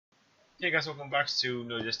Hey guys, welcome back to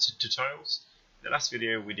Node.js tutorials. In the last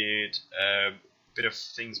video we did a bit of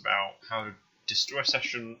things about how to destroy a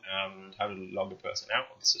session and how to log a person out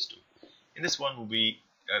of the system. In this one we'll be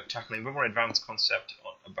tackling a bit more advanced concept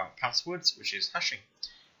about passwords, which is hashing.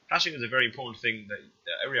 Hashing is a very important thing that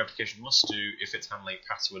every application must do if it's handling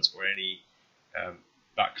passwords or any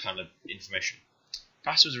that kind of information.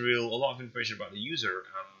 Passwords reveal a lot of information about the user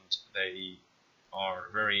and they are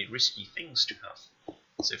very risky things to have.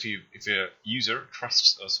 So if a user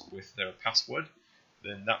trusts us with their password,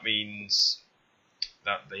 then that means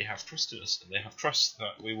that they have trusted us, and they have trust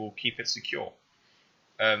that we will keep it secure.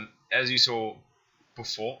 As you saw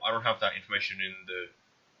before, I don't have that information in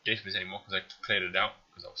the database anymore because I cleared it out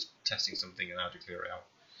because I was testing something and I had to clear it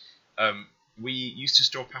out. We used to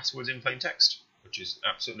store passwords in plain text, which is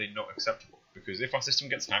absolutely not acceptable, because if our system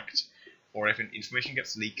gets hacked or if information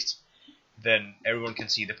gets leaked, then everyone can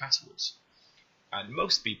see the passwords. And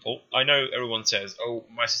most people, I know everyone says, oh,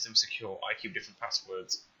 my system's secure, I keep different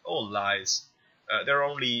passwords. All lies. There are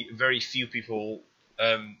only very few people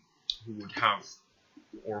who would have,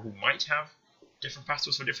 or who might have, different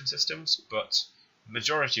passwords for different systems, but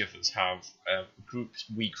majority of us have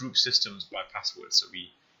we group systems by passwords. So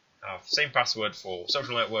we have the same password for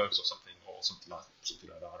social networks or something like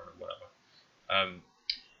that, I don't know,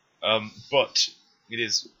 whatever. But it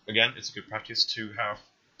is, again, it's a good practice to have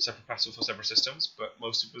separate passwords for separate systems, but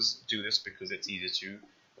most of us do this because it's easier to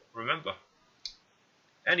remember.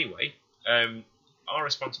 Anyway, our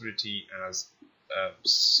responsibility as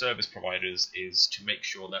service providers is to make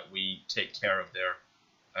sure that we take care of their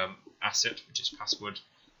asset, which is password,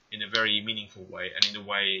 in a very meaningful way, and in a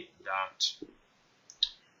way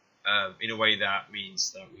that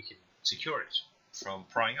means that we can secure it from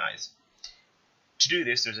prying eyes. To do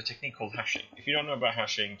this, there's a technique called hashing. If you don't know about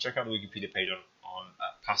hashing, check out the Wikipedia page on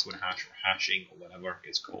password hash or hashing or whatever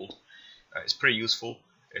it's called. It's pretty useful.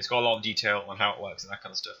 It's got a lot of detail on how it works and that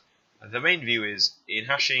kind of stuff. And the main view is, in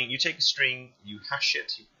hashing, you take a string, you hash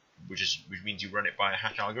it, which means you run it by a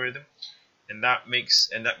hash algorithm, and that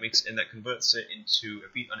converts it into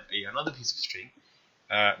another piece of string.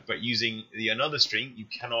 But using the another string, you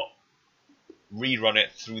cannot rerun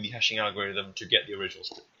it through the hashing algorithm to get the original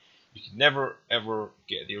string. You can never ever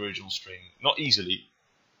get the original string, not easily,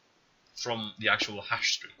 from the actual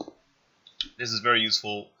hash string. This is very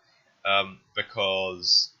useful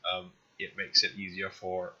because it makes it easier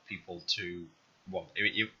for people to,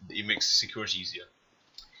 it makes security easier.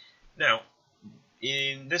 Now,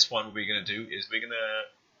 in this one, what we're going to do is we're going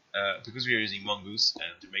to, because we are using Mongoose,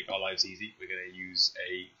 and to make our lives easy, we're going to use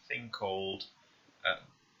a thing called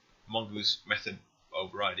Mongoose method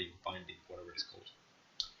overriding, binding, whatever it's called.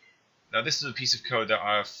 Now, this is a piece of code that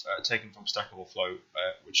I've taken from Stack Overflow,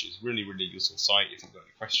 which is really useful site if you've got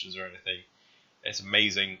any questions or anything. It's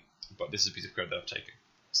amazing, but this is a piece of code that I've taken.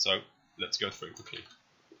 So let's go through it quickly.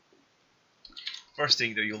 First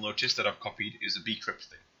thing that you'll notice that I've copied is a bcrypt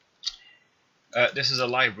thing. This is a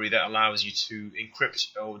library that allows you to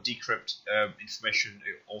encrypt or decrypt information.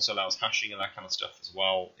 It also allows hashing and that kind of stuff as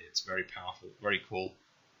well. It's very powerful, very cool.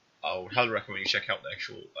 I would highly recommend you check out the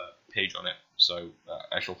actual page on it. So,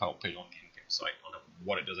 actual help page on the in-game site on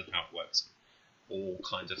what it does and how it works, all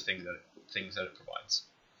kinds of things that it provides.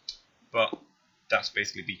 But that's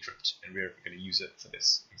basically bcrypt, and we're going to use it for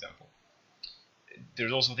this example.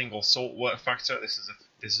 There's also a thing called salt work factor. This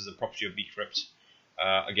is a property of bcrypt.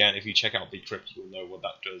 Again, if you check out bcrypt, you'll know what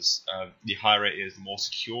that does. The higher it is, the more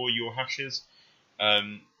secure your hash is.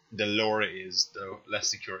 The lower it is, the less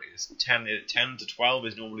secure it is. 10 to 12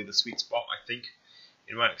 is normally the sweet spot, I think,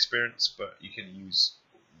 in my experience, but you can use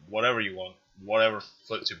whatever you want, whatever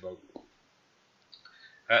floats your boat.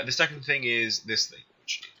 The second thing is this thing,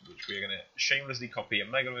 which we're going to shamelessly copy.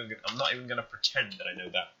 I'm not even going to pretend that I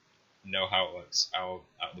know how it works out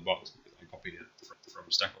of the box, because I copied it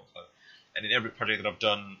from Stack Overflow. And in every project that I've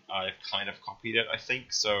done, I've kind of copied it, I think,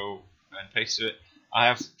 and pasted it. I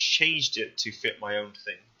have changed it to fit my own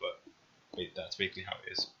thing, but that's basically how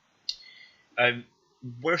it is.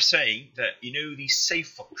 We're saying that, the save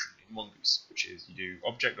function in Mongoose, which is you do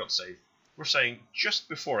object.save, we're saying just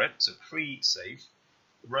before it, so pre-save,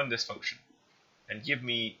 run this function and give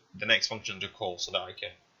me the next function to call so that I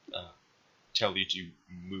can tell you to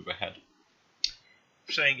move ahead.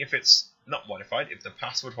 We're saying if it's not modified, if the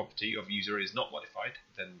password property of user is not modified,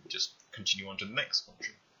 then just continue on to the next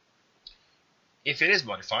function. If it is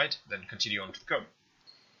modified, then continue on to the code.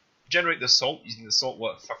 Generate the salt using the salt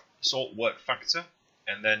work factor,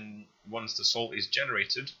 and then once the salt is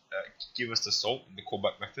generated, give us the salt in the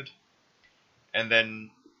callback method, and then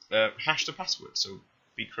hash the password. So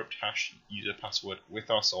bcrypt hash user password with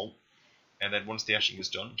our salt, and then once the hashing is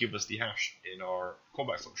done, give us the hash in our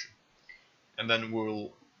callback function. And then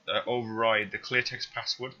we'll override the clear text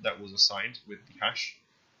password that was assigned with the hash,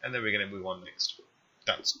 and then we're going to move on next.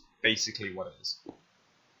 That's basically what it is.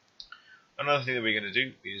 Another thing that we're going to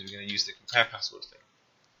do is we're going to use the compare password thing,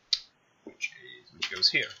 which goes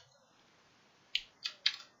here.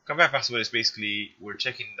 Compare password is basically we're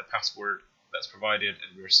checking the password that's provided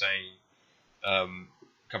and we're saying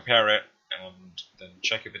compare it and then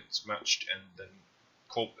check if it's matched and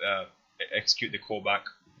then execute the callback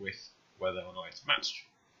with whether or not it's matched.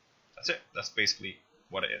 That's it. That's basically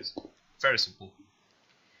what it is. Very simple.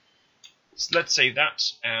 So let's save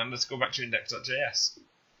that and let's go back to index.js.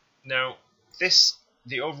 Now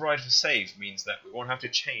the override for save means that we won't have to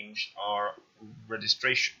change our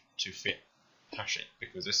registration to fit hashing,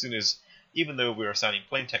 because as soon as, even though we're assigning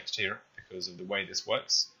plain text here because of the way this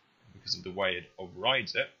works, because of the way it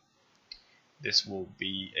overrides it, this will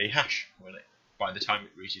be a hash by the time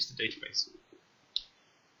it reaches the database.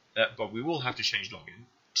 But we will have to change login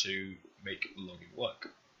to make login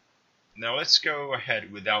work. Now let's go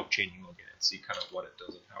ahead without changing login and see kind of what it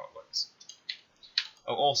does and how it works.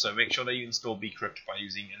 Oh, also make sure that you install bcrypt by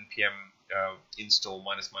using npm install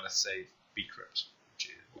 ---- save bcrypt, which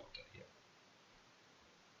is what I've done here.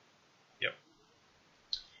 Yep.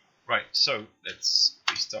 Right, so let's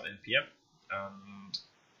restart npm and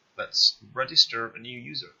let's register a new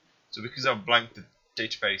user. So because I've blanked the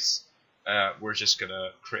database, we're just gonna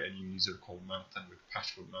create a new user called Mountain with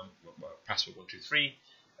password 123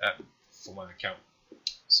 for my account.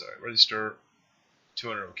 So register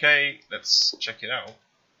 200 OK. Let's check it out.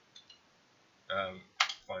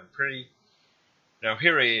 Fine, pretty. Now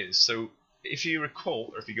here it is. So if you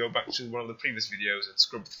recall, or if you go back to one of the previous videos and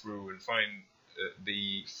scrub through and find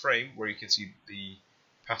the frame where you can see the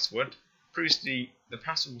password, previously the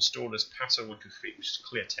password was stored as password123, which is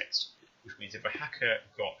clear text, which means if a hacker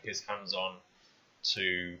got his hands on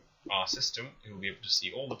to our system, he will be able to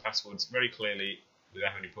see all the passwords very clearly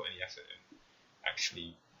without having to put any effort in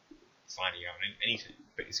actually finding out anything,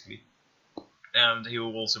 basically. And he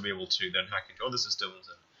will also be able to then hack into other systems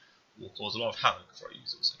and will cause a lot of havoc for our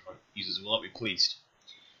users, and our users will not be pleased.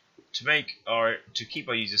 To keep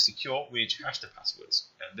our users secure, we need to hash the passwords,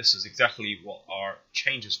 and this is exactly what our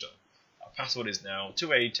change has done. Our password is now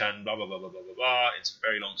 2810 blah blah blah blah blah blah blah. It's a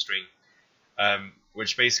very long string,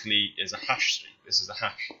 which basically is a hash string. This is a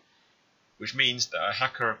hash, which means that a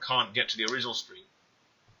hacker can't get to the original string,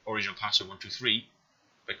 original password 123,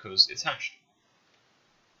 because it's hashed.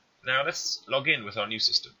 Now let's log in with our new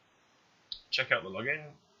system. Check out the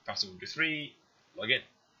login, password 123, login.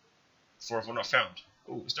 404 not found.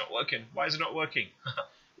 Oh, it's not working. Why is it not working?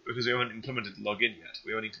 Because we haven't implemented the login yet.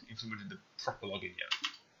 We haven't implemented the proper login yet.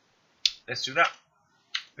 Let's do that.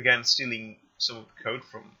 Again, stealing some of the code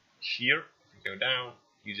from here. If we go down,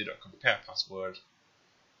 user.compare password,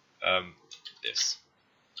 this.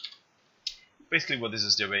 Basically what this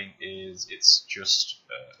is doing is it's just,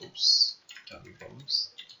 having problems.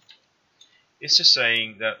 It's just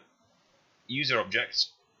saying that user object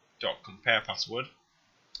dot compare password,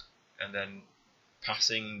 and then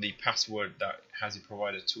passing the password that has been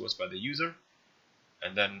provided to us by the user,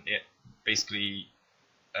 and then it basically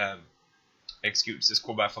executes this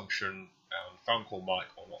callback function, found callback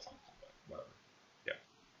or not found callback, whatever.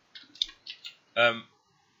 Yeah.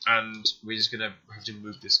 And we're just gonna have to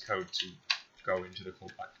move this code to go into the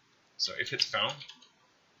callback. So if it's found,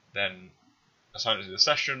 then assign it to the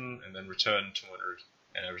session and then return 200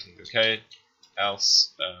 and everything's okay.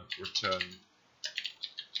 Else return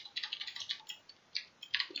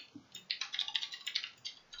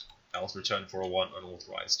return 401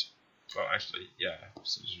 unauthorized. Well, actually, yeah,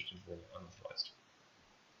 so just return 401 unauthorized.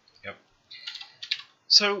 Yep.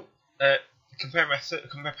 So compare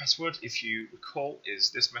password, if you recall,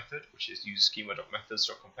 is this method, which is use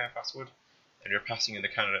schema.methods.compare password, and you're passing in the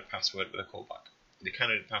candidate password with a callback. The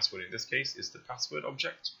candidate password in this case is the password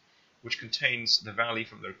object, which contains the value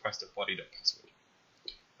from the requested body.password.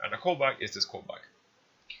 And a callback is this callback.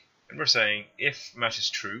 And we're saying if match is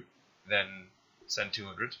true, then send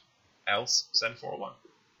 200, else send 401.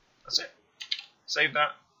 That's it. Save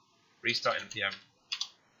that, restart npm,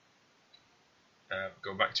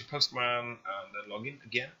 go back to Postman, and then log in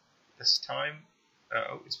again. This time,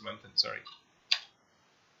 it's Mountain, sorry.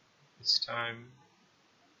 This time,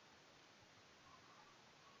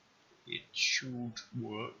 it should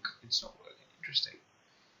work. It's not working. Interesting.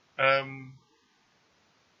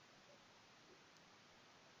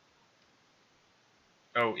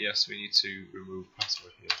 Oh yes, we need to remove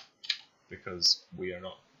password here because we are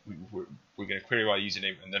not. We're going to query our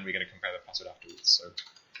username and then we're going to compare the password afterwards. So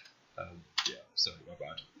yeah, sorry, my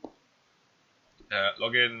bad.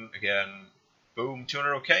 Log in again. Boom,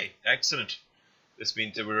 200 OK. Excellent. This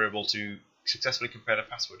means that we're able to successfully compare the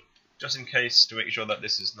password. Just in case, to make sure that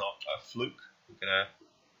this is not a fluke, we're gonna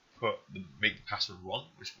make the password 1,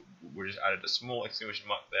 which we just added a small exclamation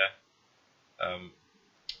mark there,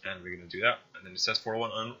 and we're gonna do that. And then it says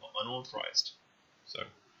 401 unauthorized. So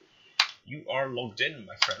you are logged in,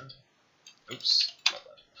 my friend. Oops, not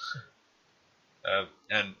that.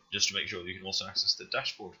 And just to make sure, you can also access the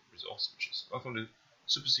dashboard resource, which is welcome to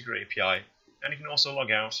Super Secret API, and you can also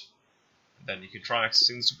log out. And then you can try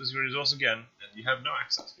accessing the Super Secret resource again, and you have no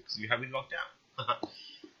access because you have been logged out.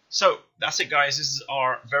 So that's it, guys. This is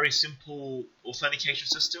our very simple authentication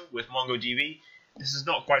system with MongoDB. This is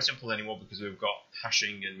not quite simple anymore because we've got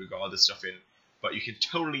hashing and we've got other stuff in. But you can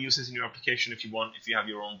totally use this in your application if you want. If you have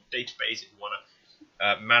your own database, if you want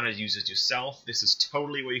to manage users yourself, this is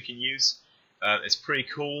totally what you can use. It's pretty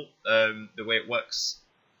cool the way it works,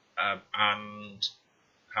 and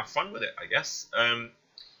have fun with it, I guess.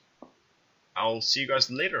 I'll see you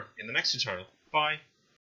guys later in the next tutorial. Bye.